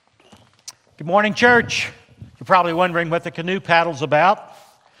Good morning, church. You're probably wondering what the canoe paddle's about.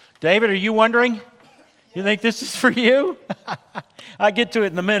 David, are you wondering? You think this is for you? I'll get to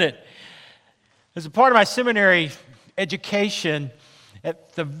it in a minute. As a part of my seminary education,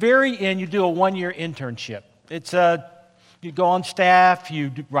 at the very end, you do a one-year internship. It's you go on staff,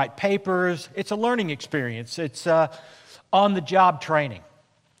 you write papers. It's a learning experience. It's on-the-job training.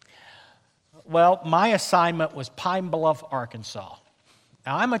 Well, my assignment was Pine Bluff, Arkansas.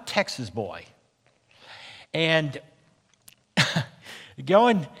 Now, I'm a Texas boy, and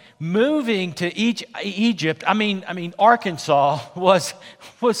moving to Egypt, Arkansas was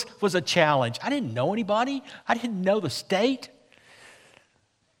a challenge. I didn't know anybody. I didn't know the state.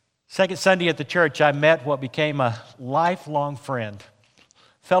 Second Sunday at the church, I met what became a lifelong friend,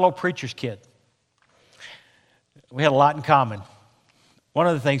 fellow preacher's kid. We had a lot in common. One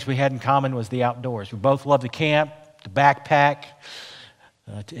of the things we had in common was the outdoors. We both loved to camp, to backpack,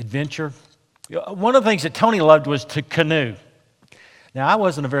 to adventure. One of the things that Tony loved was to canoe. Now, I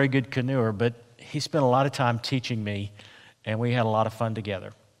wasn't a very good canoeer, but he spent a lot of time teaching me, and we had a lot of fun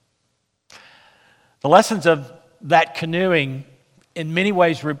together. The lessons of that canoeing in many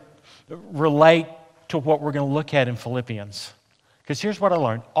ways relate to what we're going to look at in Philippians. Because here's what I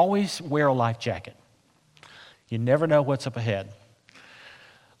learned. Always wear a life jacket. You never know what's up ahead.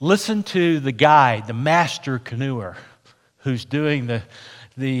 Listen to the guide, the master canoeer, who's doing the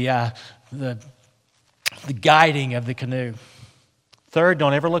guiding of the canoe. Third,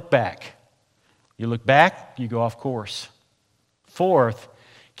 don't ever look back. You look back, you go off course. Fourth,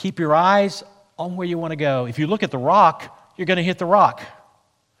 keep your eyes on where you want to go. If you look at the rock, you're going to hit the rock.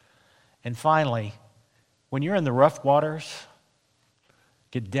 And finally, when you're in the rough waters,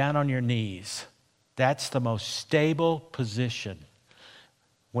 get down on your knees. That's the most stable position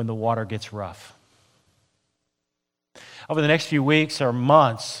when the water gets rough. Over the next few weeks or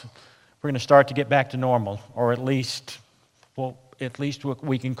months, we're going to start to get back to normal, or at least what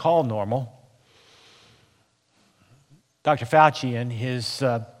we can call normal. Dr. Fauci in his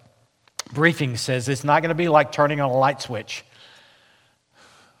briefing says it's not going to be like turning on a light switch.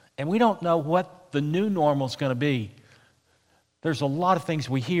 And we don't know what the new normal is going to be. There's a lot of things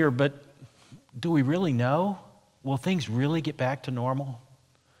we hear, but do we really know? Will things really get back to normal?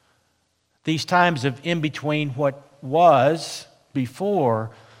 These times of in between what was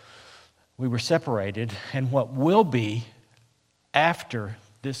before we were separated and what will be after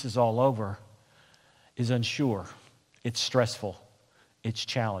this is all over is unsure. It's stressful. It's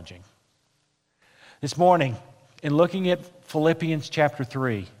challenging. This morning, in looking at Philippians chapter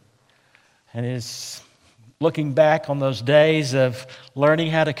 3, and is looking back on those days of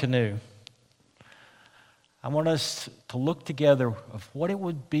learning how to canoe, I want us to look together of what it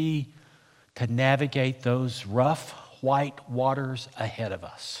would be to navigate those rough, white waters ahead of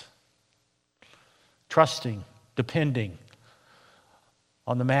us. Trusting, depending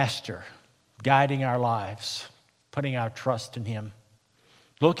on the Master, guiding our lives, putting our trust in Him.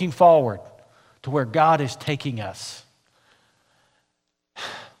 Looking forward to where God is taking us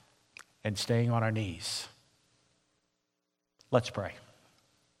and staying on our knees. Let's pray.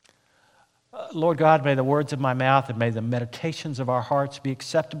 Lord God, may the words of my mouth and may the meditations of our hearts be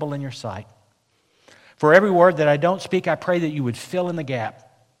acceptable in your sight. For every word that I don't speak, I pray that you would fill in the gap,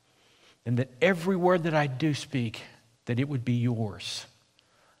 and that every word that I do speak, that it would be yours.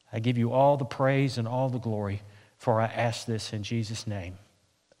 I give you all the praise and all the glory, for I ask this in Jesus' name.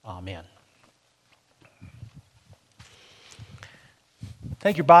 Amen.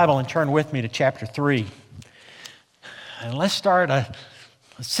 Take your Bible and turn with me to chapter 3. And let's start a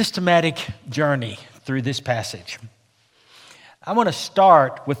systematic journey through this passage. I want to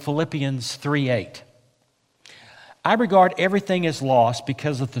start with Philippians 3:8. I regard everything as lost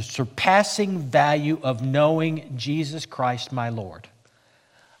because of the surpassing value of knowing Jesus Christ my Lord.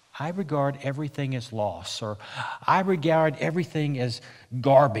 I regard everything as lost, or I regard everything as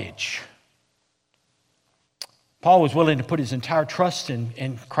garbage. Paul was willing to put his entire trust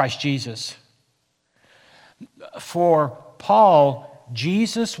in Christ Jesus. For Paul,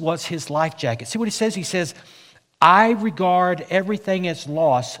 Jesus was his life jacket. See what he says? He says, I regard everything as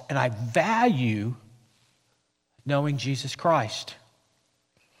lost, and I value knowing Jesus Christ.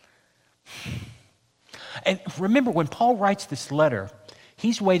 And remember, when Paul writes this letter,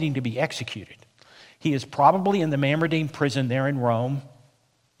 he's waiting to be executed. He is probably in the Mamertine prison there in Rome.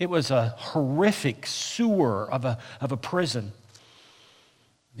 It was a horrific sewer of a prison.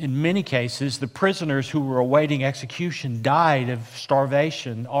 In many cases, the prisoners who were awaiting execution died of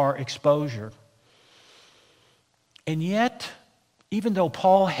starvation or exposure. And yet, even though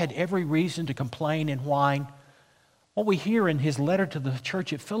Paul had every reason to complain and whine, What we hear in his letter to the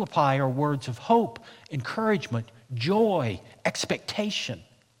church at Philippi are words of hope, encouragement, joy, expectation.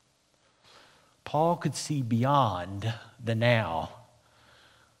 Paul could see beyond the now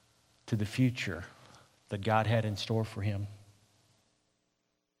to the future that God had in store for him.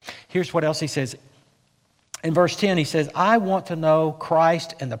 Here's what else he says. In verse 10, he says, I want to know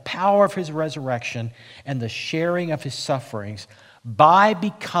Christ and the power of his resurrection and the sharing of his sufferings by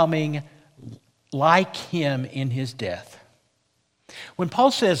becoming like him in his death. When Paul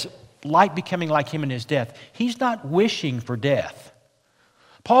says, like becoming like him in his death, he's not wishing for death.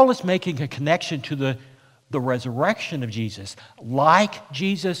 Paul is making a connection to the resurrection of Jesus, like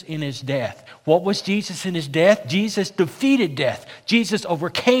Jesus in his death. What was Jesus in his death? Jesus defeated death. Jesus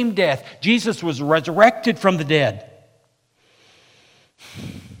overcame death. Jesus was resurrected from the dead.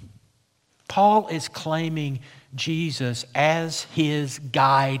 Paul is claiming Jesus as his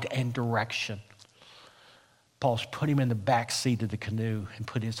guide and direction. Paul's put him in the back seat of the canoe and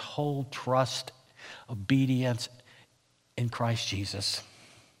put his whole trust, obedience in Christ Jesus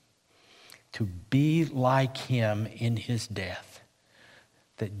to be like him in his death,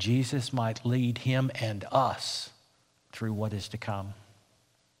 that Jesus might lead him and us through what is to come.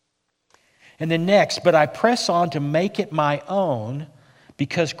 And then next, but I press on to make it my own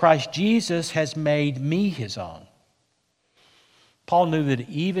because Christ Jesus has made me his own. Paul knew that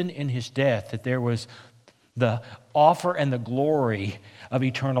even in his death that there was the offer and the glory of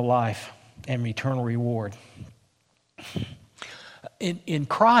eternal life and eternal reward. In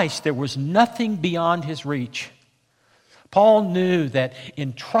Christ, there was nothing beyond his reach. Paul knew that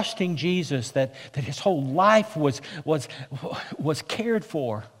in trusting Jesus, that his whole life was cared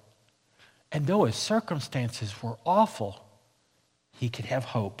for. And though his circumstances were awful, he could have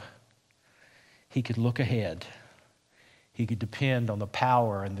hope. He could look ahead. He could depend on the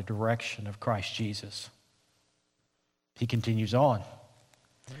power and the direction of Christ Jesus. He continues on.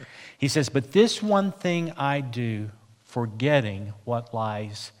 He says, but this one thing I do, forgetting what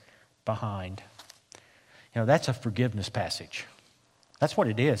lies behind. You know, that's a forgiveness passage. That's what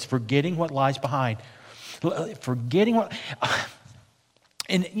it is, forgetting what lies behind. Forgetting what...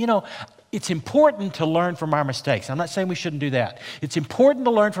 And, you know, it's important to learn from our mistakes. I'm not saying we shouldn't do that. It's important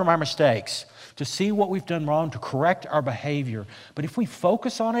to learn from our mistakes, to see what we've done wrong, to correct our behavior. But if we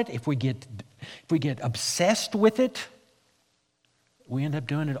focus on it, if we get obsessed with it, we end up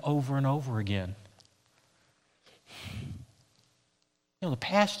doing it over and over again. You know, the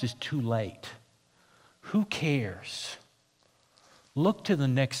past is too late. Who cares? Look to the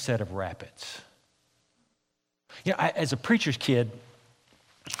next set of rapids. You know, as a preacher's kid,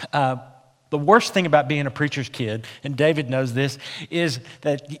 the worst thing about being a preacher's kid, and David knows this, is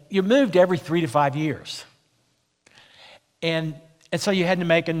that you moved every 3 to 5 years. And so you had to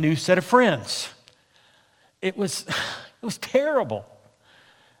make a new set of friends. It was terrible.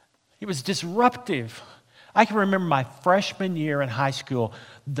 It was disruptive. I can remember my freshman year in high school,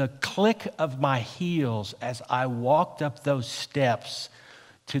 the click of my heels as I walked up those steps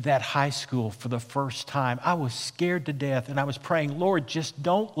to that high school for the first time. I was scared to death, and I was praying, Lord, just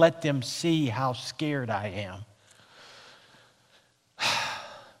don't let them see how scared I am.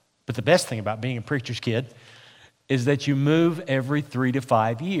 But the best thing about being a preacher's kid is that you move every 3 to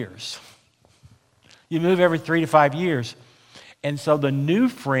 5 years. You move every 3 to 5 years. And so the new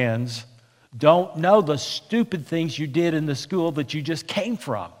friends don't know the stupid things you did in the school that you just came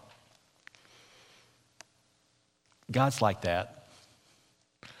from. God's like that.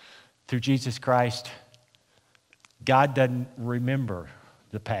 Through Jesus Christ, God doesn't remember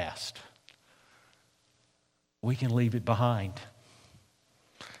the past. We can leave it behind.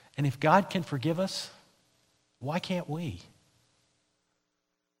 And if God can forgive us, why can't we?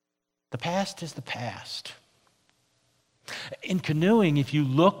 The past is the past. In canoeing, if you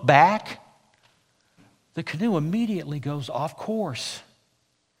look back, the canoe immediately goes off course.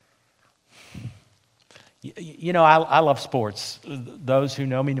 You know, I love sports. Those who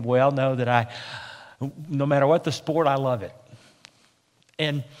know me well know that no matter what the sport, I love it.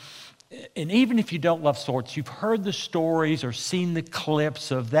 And even if you don't love sports, you've heard the stories or seen the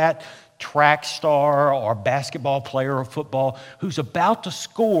clips of that track star or basketball player or football who's about to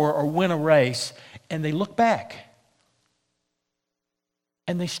score or win a race, and they look back.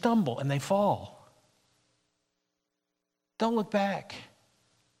 And they stumble and they fall. Don't look back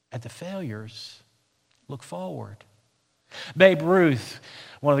at the failures. Look forward. Babe Ruth,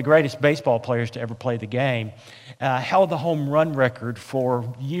 one of the greatest baseball players to ever play the game, held the home run record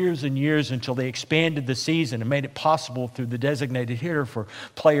for years and years until they expanded the season and made it possible through the designated hitter for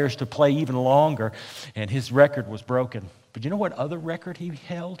players to play even longer. And his record was broken. But you know what other record he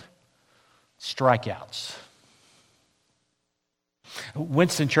held? Strikeouts.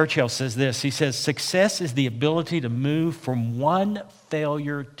 Winston Churchill says this. He says, success is the ability to move from one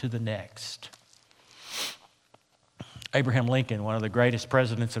failure to the next. Abraham Lincoln, one of the greatest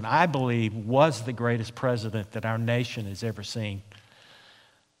presidents, and I believe was the greatest president that our nation has ever seen.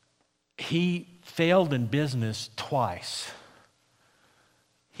 He failed in business twice.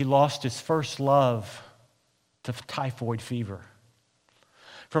 He lost his first love to typhoid fever.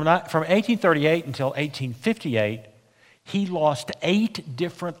 From 1838 until 1858, he lost 8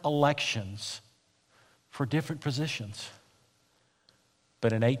 different elections for different positions.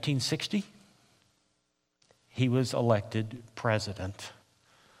 But in 1860, he was elected president.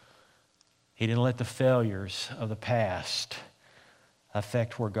 He didn't let the failures of the past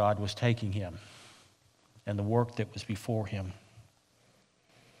affect where God was taking him and the work that was before him.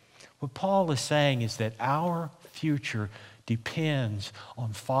 What Paul is saying is that our future depends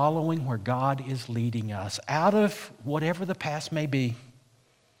on following where God is leading us out of whatever the past may be.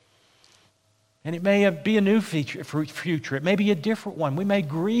 And it may be a new future. It may be a different one. We may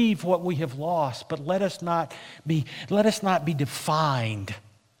grieve what we have lost, but let us not be defined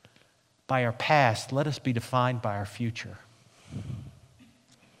by our past. Let us be defined by our future.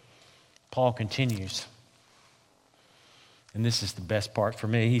 Paul continues, and this is the best part for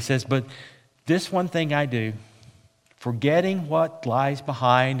me. He says, but this one thing I do, forgetting what lies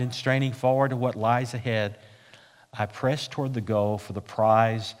behind and straining forward to what lies ahead, I press toward the goal for the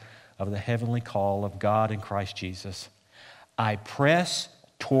prize of the heavenly call of God in Christ Jesus. I press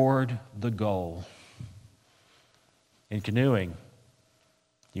toward the goal. In canoeing,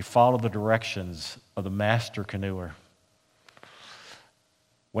 you follow the directions of the master canoer.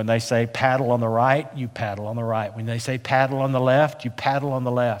 When they say paddle on the right, you paddle on the right. When they say paddle on the left, you paddle on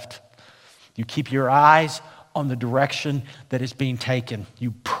the left. You keep your eyes on the direction that is being taken.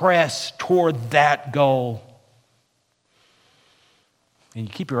 You press toward that goal. And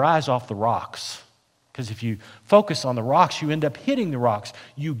you keep your eyes off the rocks. Because if you focus on the rocks, you end up hitting the rocks.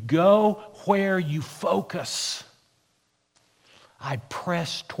 You go where you focus. I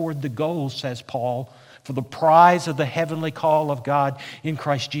press toward the goal, says Paul, for the prize of the heavenly call of God in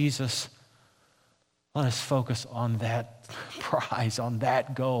Christ Jesus. Let us focus on that prize, on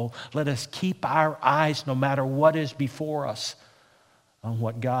that goal. Let us keep our eyes, no matter what is before us, on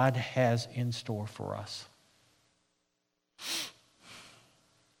what God has in store for us.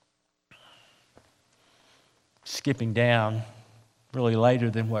 Skipping down really later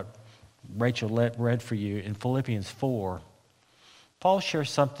than what Rachel read for you in Philippians 4, Paul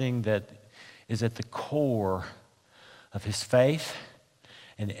shares something that is at the core of his faith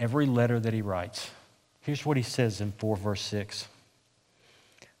and every letter that he writes. Here's what he says in 4 verse 6.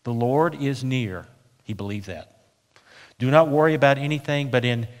 The Lord is near. He believed that. Do not worry about anything, but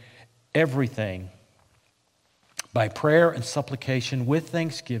in everything, by prayer and supplication with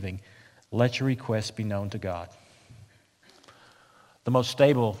thanksgiving, let your requests be known to God. The most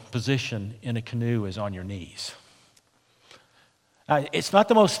stable position in a canoe is on your knees. It's not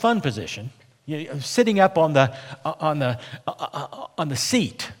the most fun position. Sitting up on the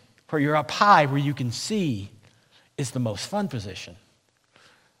seat where you're up high where you can see is the most fun position.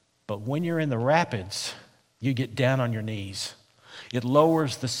 But when you're in the rapids, you get down on your knees. It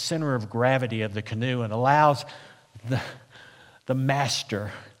lowers the center of gravity of the canoe and allows the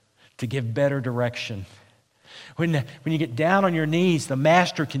master to give better direction. When you get down on your knees, the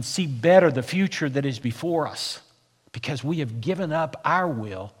master can see better the future that is before us because we have given up our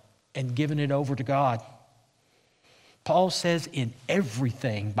will and given it over to God. Paul says, in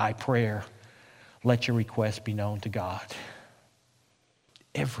everything by prayer, let your requests be known to God.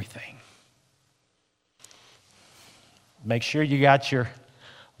 Everything. Make sure you got your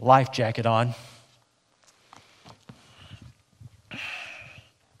life jacket on.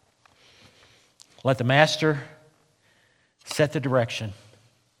 Let the master set the direction.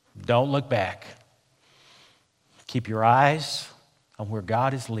 Don't look back. Keep your eyes on where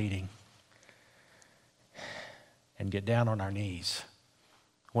God is leading. And get down on our knees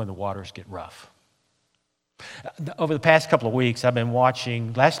when the waters get rough. Over the past couple of weeks,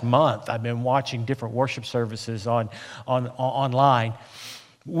 last month, I've been watching different worship services online.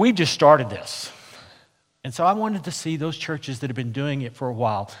 We've just started this. And so I wanted to see those churches that have been doing it for a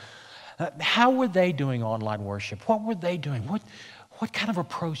while. How were they doing online worship? What were they doing? What kind of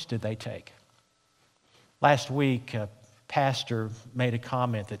approach did they take? Last week, a pastor made a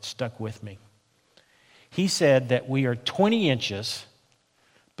comment that stuck with me. He said that we are 20 inches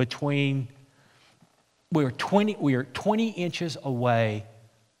away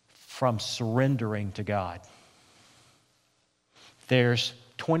from surrendering to God. There's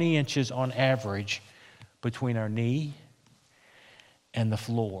 20 inches on average between our knee and the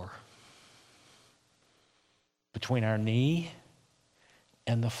floor. Between our knee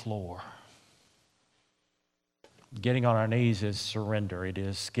and the floor. Getting on our knees is surrender. It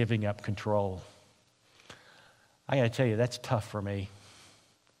is giving up control. I got to tell you, that's tough for me.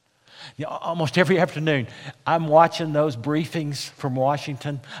 You know, almost every afternoon, I'm watching those briefings from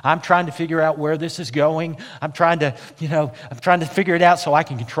Washington. I'm trying to figure out where this is going. I'm trying to figure it out so I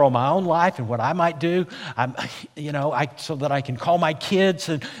can control my own life and what I might do. So that I can call my kids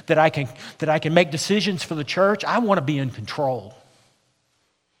and that I can make decisions for the church. I want to be in control.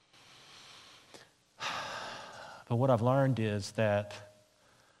 But what I've learned is that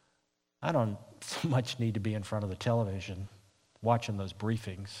I don't so much need to be in front of the television watching those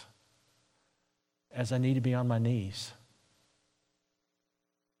briefings as I need to be on my knees.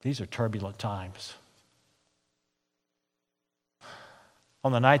 These are turbulent times.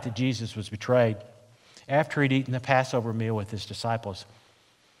 On the night that Jesus was betrayed, after he'd eaten the Passover meal with his disciples,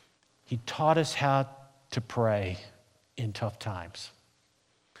 he taught us how to pray in tough times.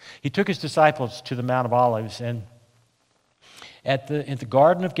 He took his disciples to the Mount of Olives, and at the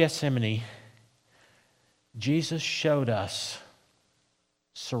Garden of Gethsemane, Jesus showed us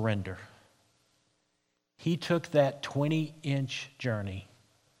surrender. He took that 20-inch journey,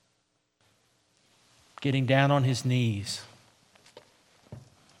 getting down on his knees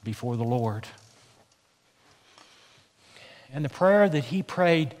before the Lord. And the prayer that he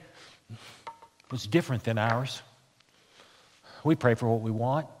prayed was different than ours. We pray for what we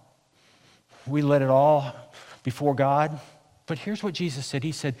want. We let it all before God. But here's what Jesus said.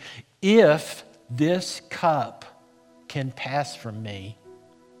 He said, if this cup can pass from me,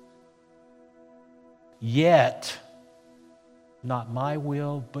 yet not my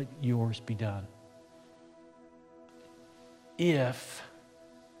will, but yours be done. If,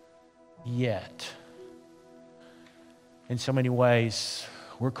 yet. In so many ways,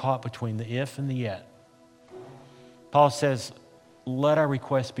 we're caught between the if and the yet. Paul says, let our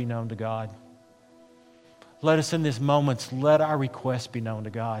requests be known to God. Let us in these moments, let our requests be known to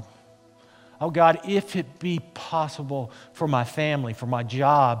God. Oh God, if it be possible for my family, for my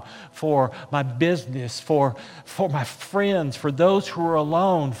job, for my business, for my friends, for those who are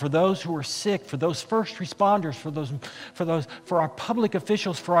alone, for those who are sick, for those first responders, for our public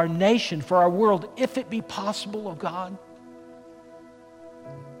officials, for our nation, for our world, if it be possible, oh God,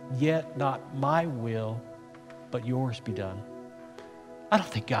 yet not my will, but yours be done. I don't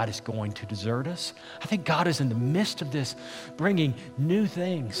think God is going to desert us. I think God is in the midst of this, bringing new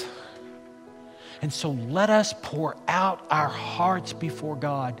things. And so let us pour out our hearts before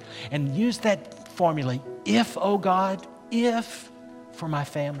God and use that formula. If, oh God, if for my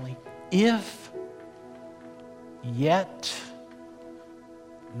family, if, yet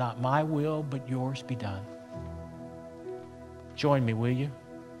not my will, but yours be done. Join me, will you?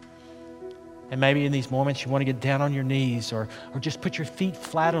 And maybe in these moments you want to get down on your knees or just put your feet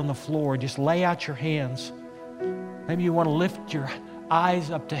flat on the floor and just lay out your hands. Maybe you want to lift your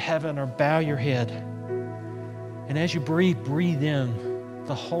eyes up to heaven or bow your head. And as you breathe in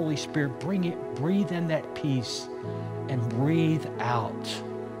the Holy Spirit. Breathe in that peace and breathe out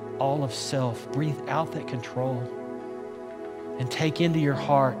all of self. Breathe out that control and take into your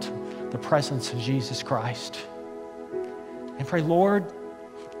heart the presence of Jesus Christ. And pray, Lord,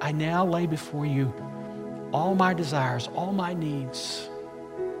 I now lay before you all my desires, all my needs.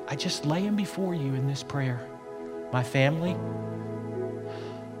 I just lay them before you in this prayer. My family,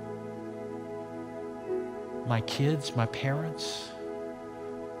 my kids, my parents,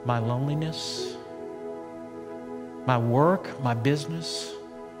 my loneliness, my work, my business,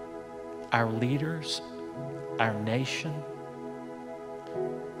 our leaders, our nation.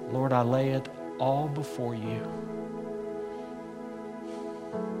 Lord, I lay it all before you.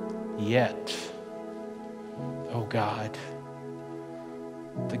 Yet, oh God,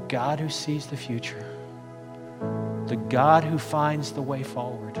 the God who sees the future, the God who finds the way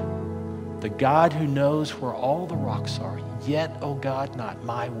forward, the God who knows where all the rocks are, yet, oh God, not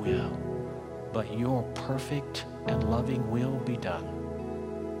my will, but your perfect and loving will be done.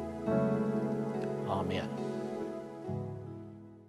 Amen.